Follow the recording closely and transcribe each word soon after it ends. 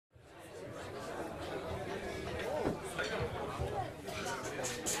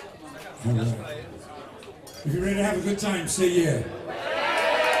All right. If you're ready to have a good time, say yeah.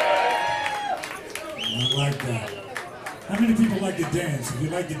 I like that. How many people like to dance? If you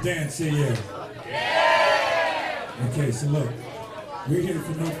like to dance, say yeah. Okay, so look, we're here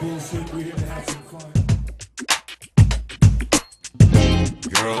for no bullshit. We're here to have some fun.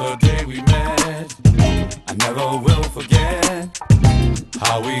 Girl, the day we met, I never will forget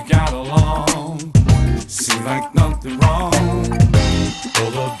how we got along. Seemed like nothing wrong. Oh,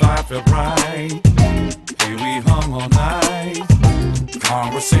 the vibe felt right. Hey, we hung all night.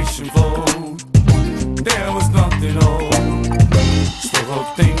 Conversation flowed. There was nothing old. Spoke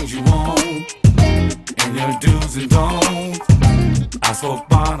of things you want and your do's and don'ts. I spoke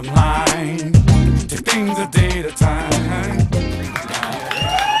bottom line. Take things a day at a time.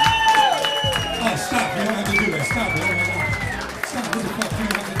 Oh, stop. You don't have to do that. Stop. Stop. What the fuck? You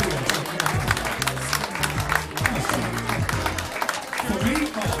don't have to do that. For me?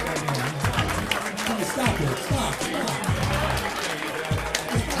 Oh, stop it. Stop.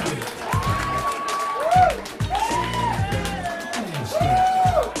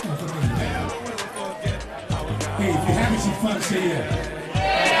 Hey, if you're having some fun, say yeah.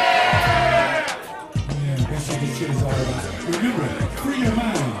 Yeah, that's what this shit is all about. Remember, free your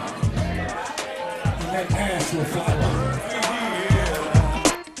mind. And that ass will follow.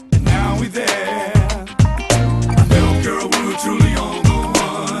 And now we're there. I felt, girl, we were truly on the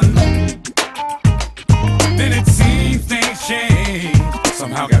one. Then it seems things changed.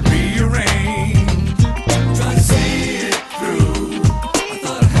 Somehow got rearranged. Trying to see it through. I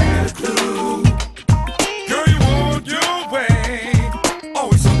thought I had a clue. Girl, you want your way.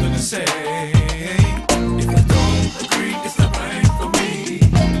 Always something to say. If I don't agree, it's not right for me.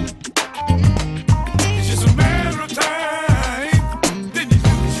 It's just a matter of time. Then you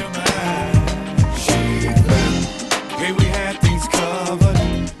lose your mind. She flipped. Hey, we had things covered.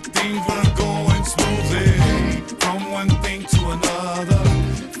 Things weren't going smoothly. From one thing to another.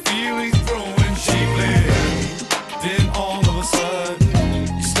 Feelings growing cheaply. Then all of a sudden,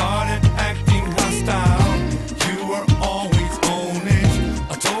 you started acting hostile. You were always on it.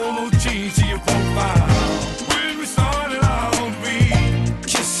 A total change to your profile. When we started out, we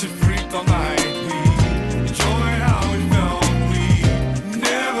kissed and freaked all night. We enjoyed how it felt. We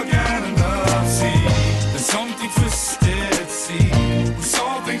never got enough. See, there's something twisted. See, we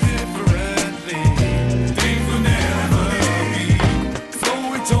saw things differently. Things will never be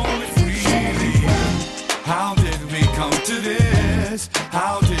flowing totally freely. How did we come to this?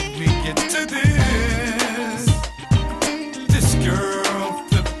 How did we get to this? This girl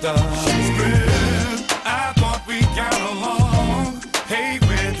flipped the script. I thought we got along. Hey,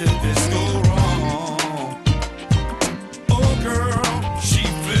 where did this go wrong? Oh, girl, she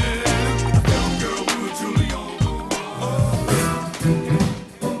flipped. I felt, girl, we were truly on the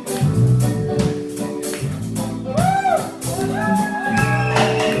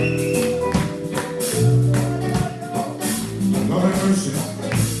Lord have mercy.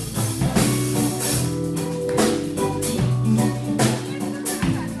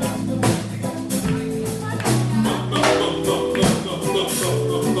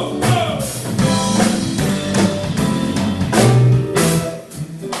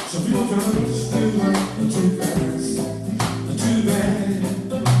 Some people try to steal like too fast, too bad.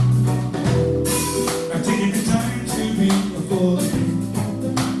 I'm taking the time to be fully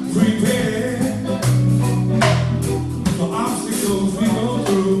prepared for obstacles we go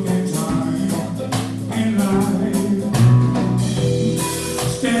through in time, in life.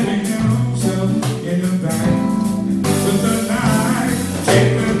 Stabbing your own self in the back with the knife.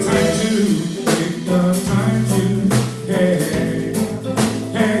 Take the time to, hey,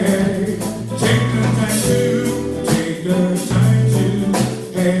 hey, take the time to, hey, hey, take the time to,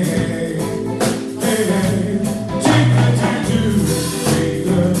 hey, hey, take the time to,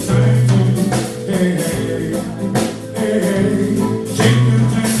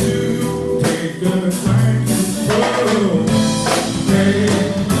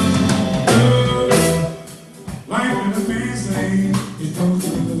 life in a man's lane is no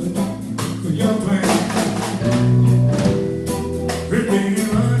good for your plan. Ripping and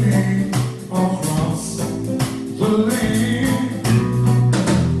running across the lane.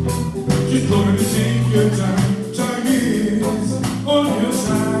 Just going to take your time. Time is on your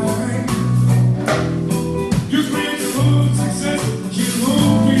side. You create your own success. Keep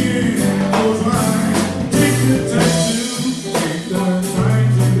moving. Goes right. Take the time to, take the time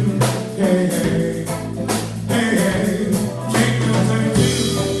to, hey, hey, hey, hey. Take the time to,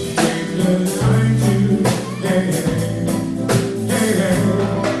 take the time to, hey, hey, hey,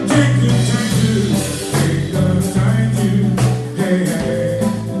 hey.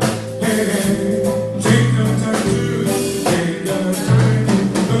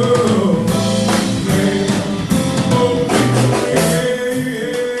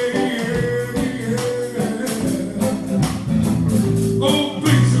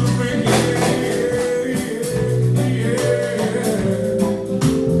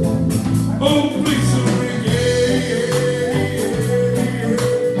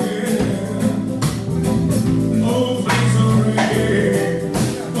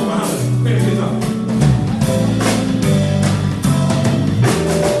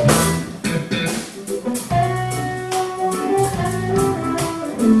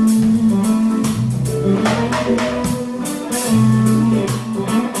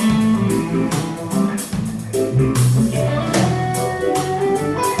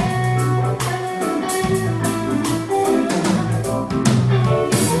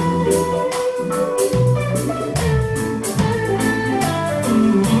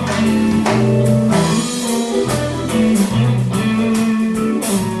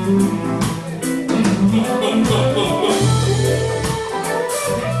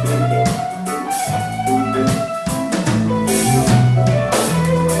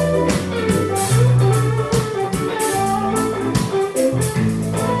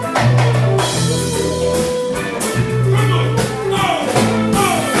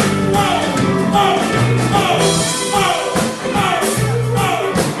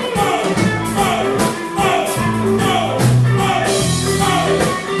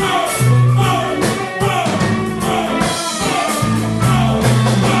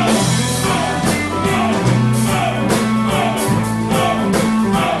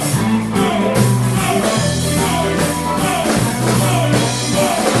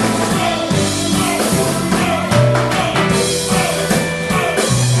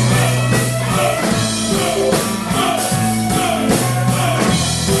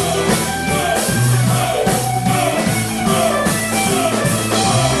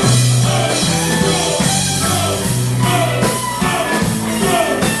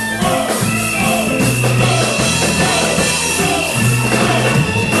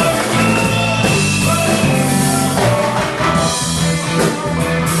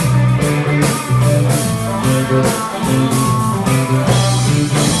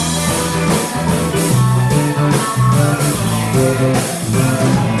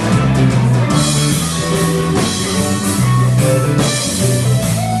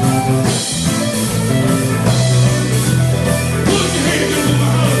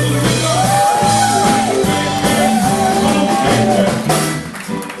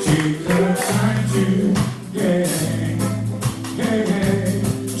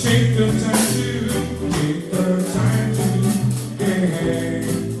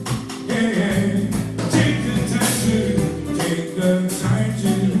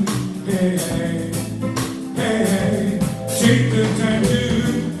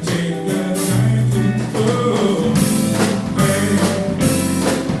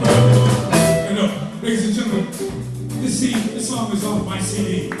 my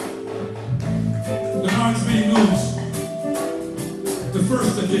CD. Bernard's Many Moves, the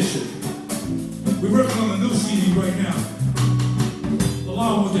first edition. We're working on a new CD right now,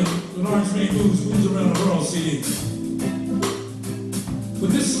 along with the Bernard's Many Moves Around the World CD. But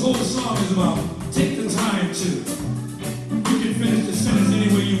this whole song is about take the time to. You can finish the sentence any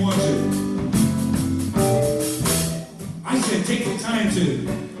way you want to. I said take the time to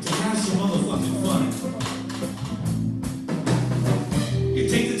have some motherfucking fun. You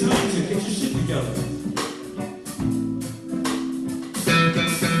take the time to get your shit together.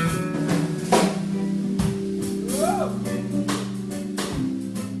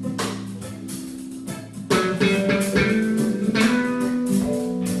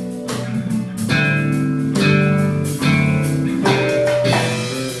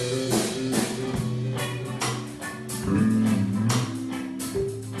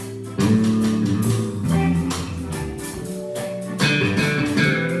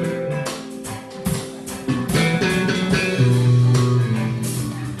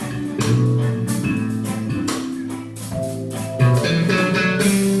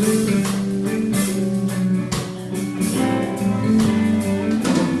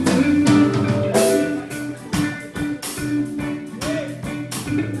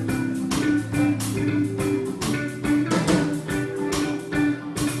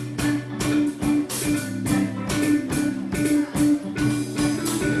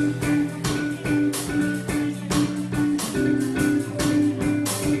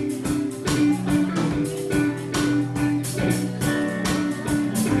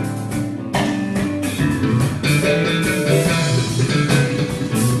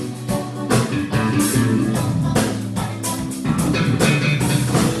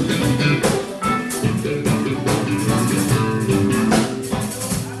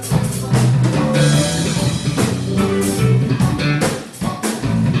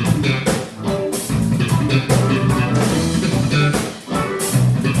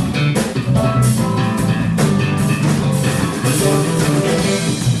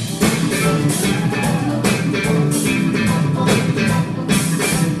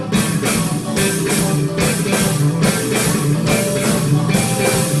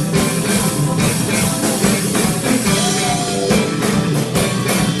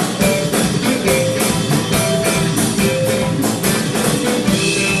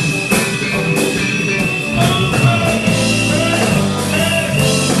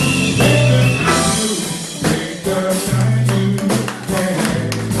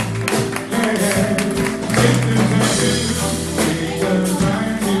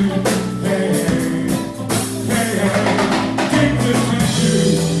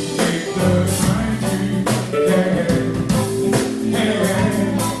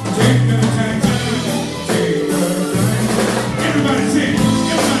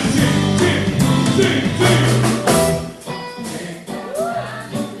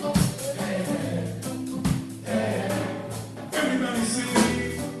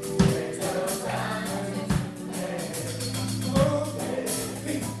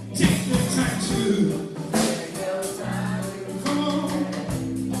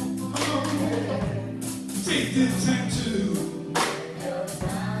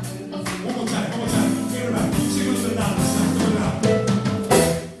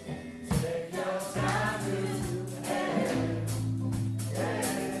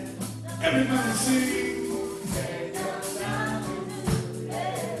 Everybody sing.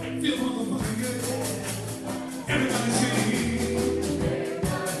 Feel motherfucking good. Everybody sing.